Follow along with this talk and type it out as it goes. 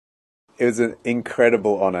it was an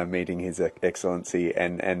incredible honor meeting His Excellency,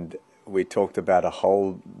 and we talked about a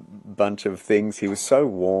whole bunch of things. He was so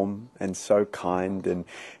warm and so kind,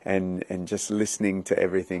 and just listening to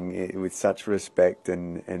everything with such respect.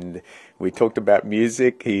 And we talked about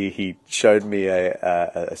music. He showed me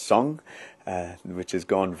a song which has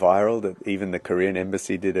gone viral, that even the Korean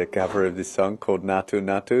embassy did a cover of this song called Natu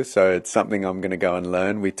Natu, so it's something I'm going to go and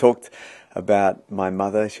learn. We talked about my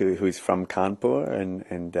mother, who's from Kanpur,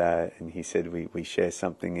 and he said we share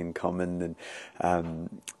something in common,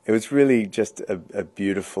 and it was really just a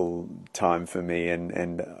beautiful time for me,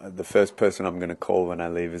 and the first person I'm going to call when I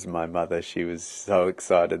leave is my mother. She was so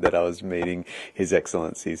excited that I was meeting His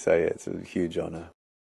Excellency, so yeah, it's a huge honor.